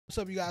What's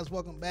up, you guys?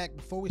 Welcome back.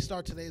 Before we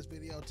start today's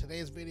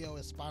video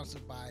is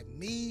sponsored by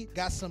me.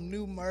 Got some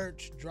new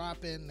merch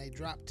dropping. They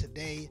dropped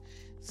today,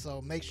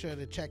 so make sure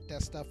to check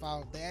that stuff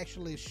out. They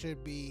actually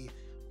should be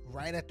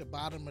right at the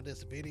bottom of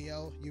this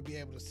video. You'll be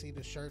able to see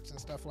the shirts and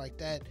stuff like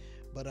that.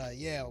 But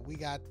yeah, we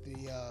got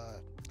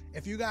the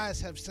if you guys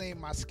have seen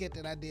my skit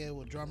that I did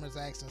with drummers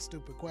asking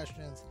stupid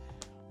questions,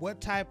 what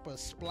type of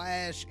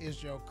splash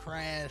is your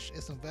crash?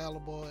 It's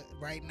available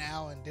right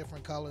now in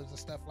different colors and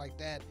stuff like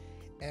that.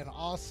 And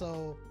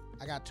also,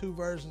 I got two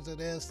versions of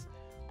this.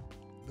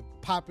 The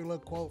popular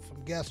quote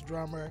from guest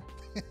drummer,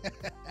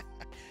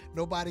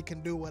 nobody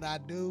can do what I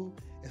do.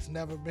 It's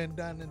never been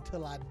done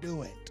until I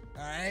do it.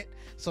 All right.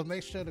 So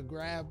make sure to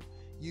grab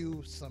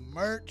you some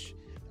merch.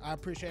 I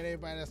appreciate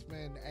everybody that's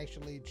been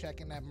actually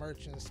checking that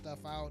merch and stuff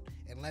out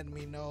and letting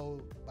me know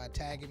by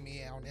tagging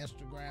me on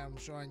Instagram,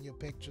 showing you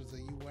pictures of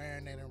you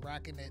wearing it and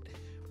rocking it.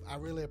 I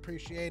really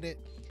appreciate it.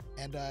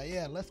 And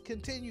yeah, let's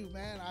continue,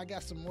 man. I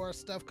got some more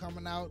stuff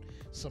coming out,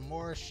 some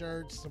more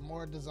shirts, some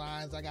more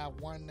designs. I got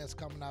one that's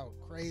coming out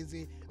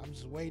crazy. I'm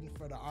just waiting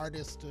for the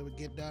artist to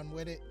get done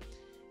with it.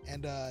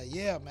 And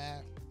yeah,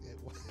 man,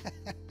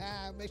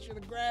 make sure to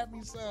grab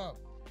me some. All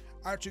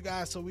right, you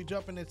guys, so we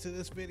jumping into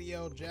this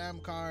video. Jam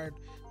Card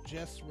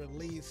just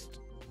released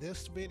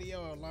this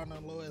video of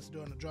Larnell Lewis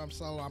doing the drum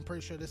solo. I'm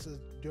pretty sure this is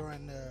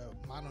during the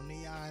Mono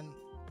Neon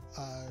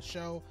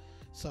show.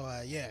 So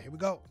yeah, here we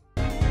go.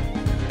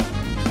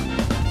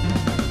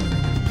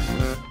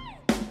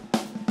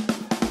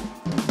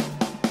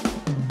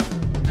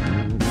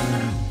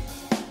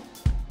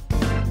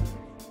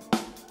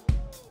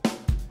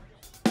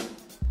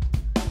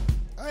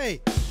 Hey.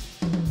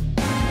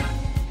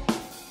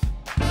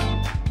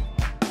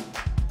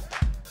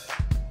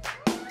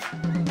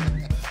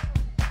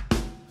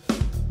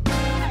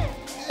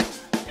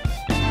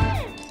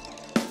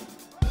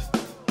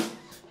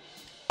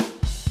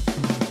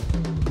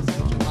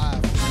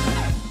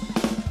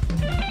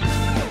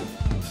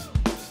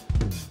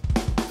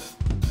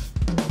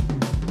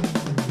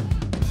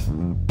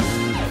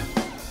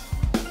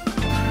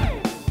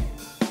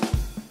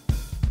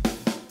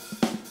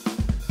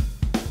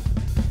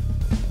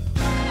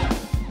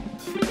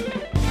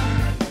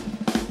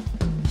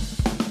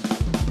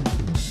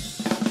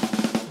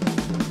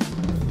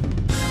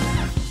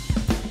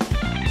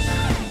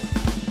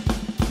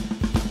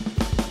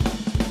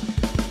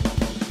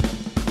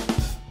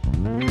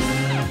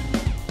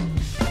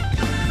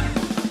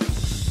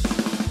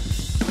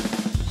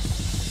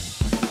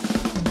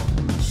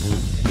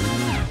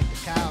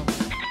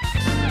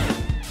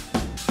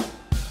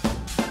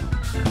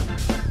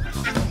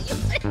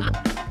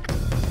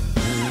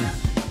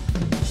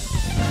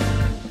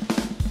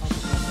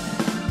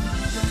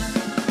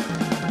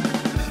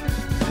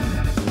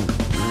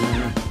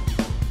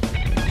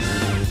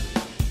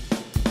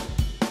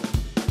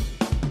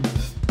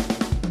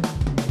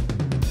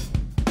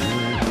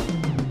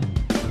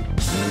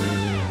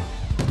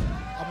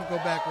 Go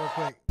back real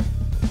quick.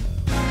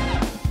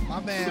 My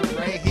man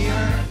right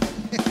here.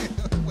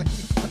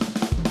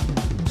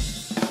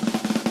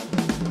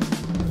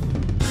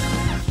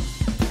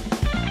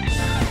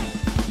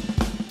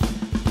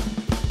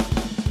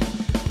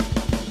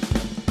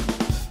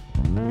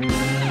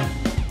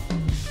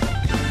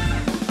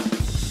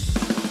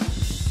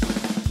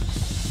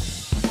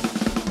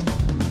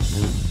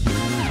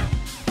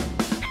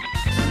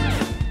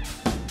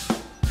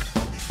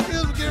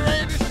 Get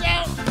ready to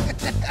shout.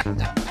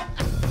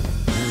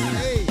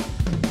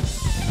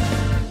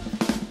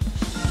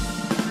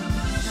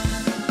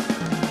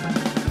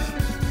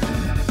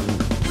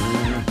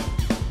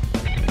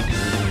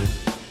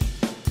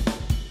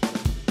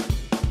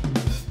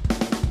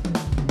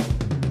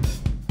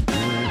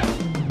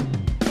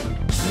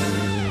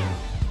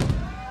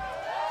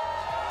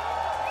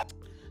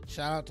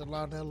 Shout out to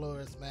Larnell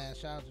Lewis, man.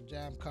 Shout out to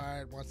Jam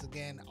Card. Once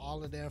again,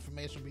 all of the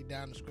information will be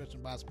down in the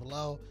description box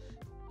below.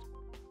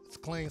 It's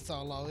clean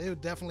solo. It was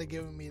definitely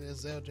giving me the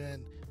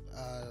Zildjian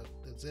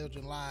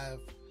Live.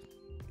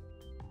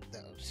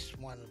 That was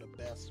one of the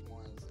best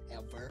ones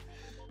ever.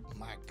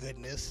 My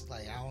goodness,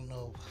 like I don't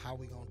know how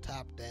we gonna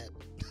top that.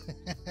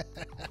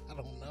 I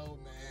don't know,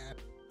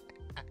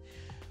 man.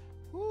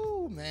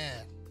 Whoo,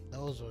 man,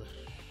 those were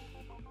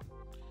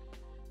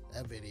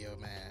that video,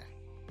 man.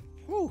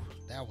 Whew,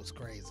 that was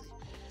crazy.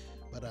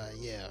 But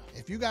yeah,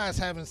 if you guys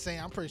haven't seen,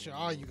 I'm pretty sure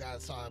all you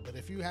guys saw it, but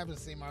if you haven't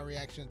seen my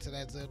reaction to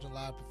that Zildjian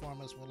Live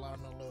performance with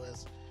Larnell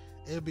Lewis,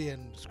 it'll be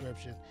in the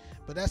description.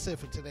 But that's it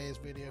for today's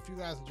video. If you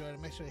guys enjoyed it,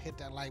 make sure to hit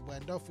that like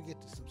button. Don't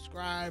forget to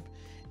subscribe,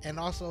 and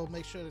also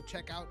make sure to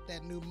check out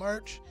that new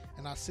merch,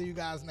 and I'll see you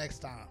guys next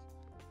time.